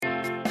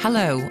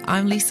Hello,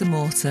 I'm Lisa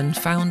Morton,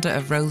 founder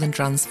of Roland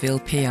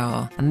Dransfield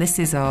PR, and this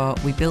is our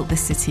We Built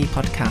This City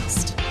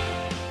podcast.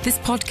 This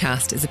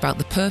podcast is about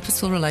the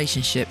purposeful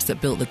relationships that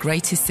built the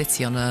greatest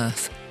city on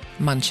earth,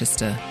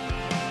 Manchester.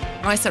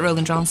 I set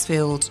Roland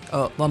Dransfield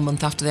up 1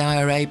 month after the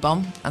IRA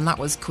bomb, and that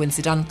was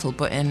coincidental,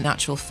 but in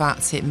actual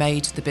fact it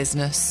made the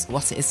business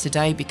what it is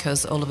today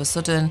because all of a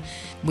sudden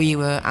we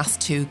were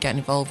asked to get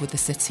involved with the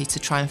city to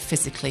try and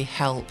physically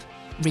help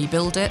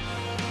rebuild it.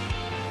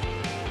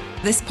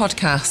 This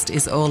podcast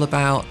is all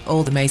about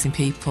all the amazing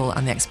people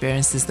and the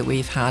experiences that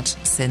we've had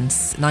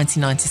since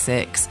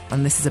 1996,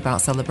 and this is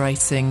about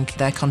celebrating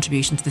their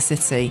contribution to the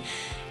city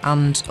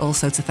and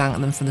also to thank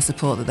them for the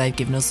support that they've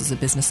given us as a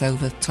business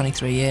over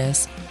 23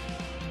 years.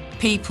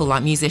 People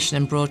like musician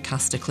and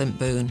broadcaster Clint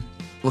Boone.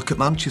 Look at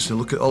Manchester,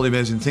 look at all the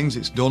amazing things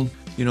it's done.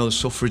 You know, the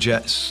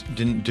suffragettes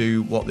didn't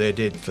do what they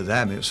did for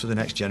them, it was for the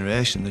next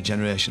generation, the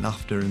generation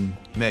after, and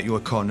make your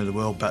corner of the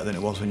world better than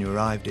it was when you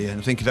arrived here.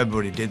 And I think if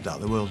everybody did that,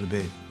 the world would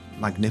be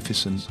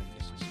magnificent.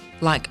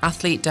 Like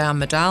athlete Diane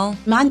Medal.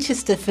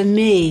 Manchester for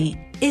me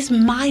is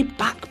my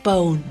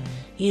backbone.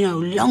 You know,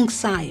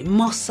 Longside,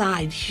 Moss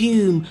Side,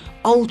 Hume,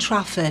 Old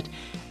Trafford,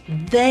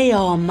 they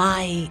are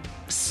my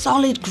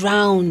solid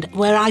ground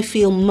where I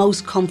feel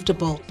most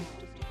comfortable.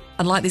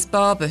 And like this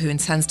barber who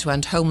intends to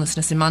end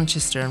homelessness in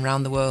Manchester and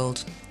around the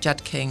world,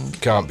 Jed King.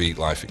 Can't beat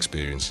life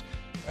experience.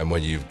 And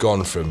when you've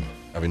gone from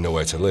having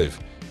nowhere to live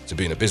to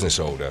being a business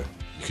owner,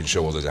 you can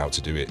show others how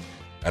to do it.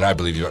 And I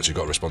believe you've actually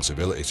got a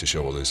responsibility to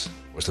show others.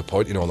 What's the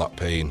point in all that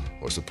pain?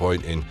 What's the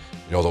point in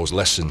those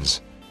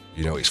lessons?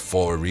 You know, it's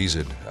for a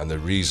reason. And the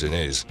reason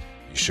is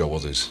you show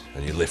others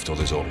and you lift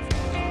others up.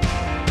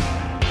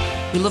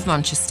 We love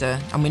Manchester,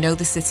 and we know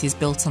the city is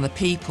built on the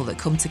people that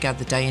come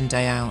together day in,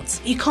 day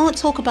out. You can't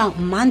talk about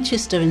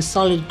Manchester and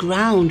solid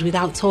ground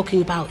without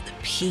talking about the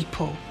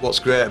people. What's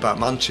great about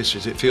Manchester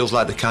is it feels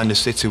like the kind of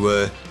city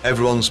where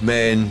everyone's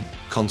main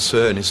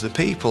concern is the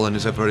people, and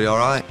is everybody all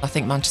right? I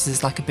think Manchester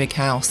is like a big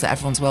house that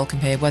everyone's welcome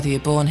here, whether you're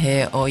born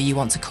here or you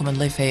want to come and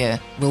live here.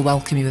 We'll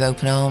welcome you with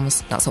open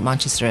arms. That's what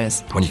Manchester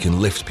is. When you can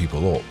lift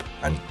people up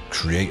and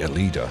create a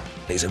leader,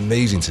 it's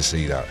amazing to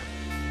see that.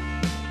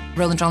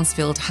 Roland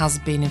Dransfield has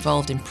been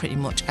involved in pretty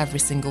much every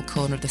single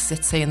corner of the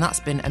city, and that's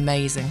been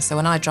amazing. So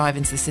when I drive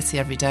into the city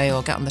every day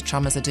or get on the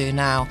tram as I do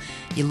now,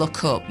 you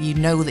look up, you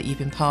know that you've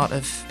been part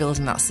of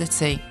building that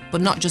city,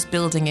 but not just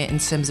building it in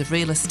terms of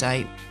real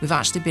estate. We've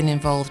actually been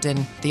involved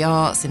in the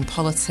arts, in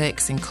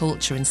politics, in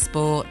culture, in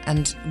sport,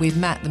 and we've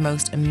met the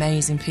most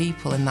amazing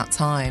people in that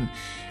time.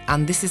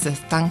 And this is a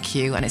thank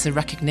you, and it's a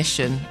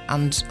recognition,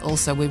 and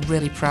also we're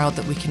really proud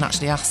that we can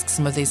actually ask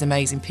some of these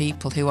amazing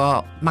people who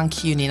are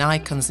Mancunian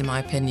icons, in my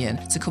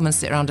opinion, to come and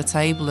sit around a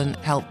table and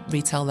help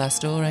retell their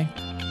story.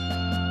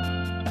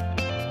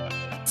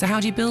 So how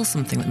do you build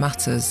something that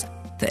matters,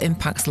 that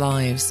impacts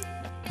lives?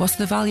 What are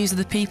the values of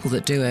the people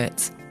that do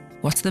it?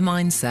 What are the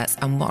mindsets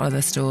and what are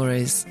their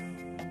stories?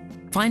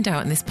 Find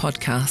out in this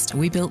podcast,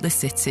 We Built This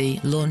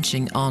City,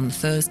 launching on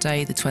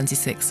Thursday the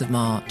 26th of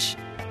March.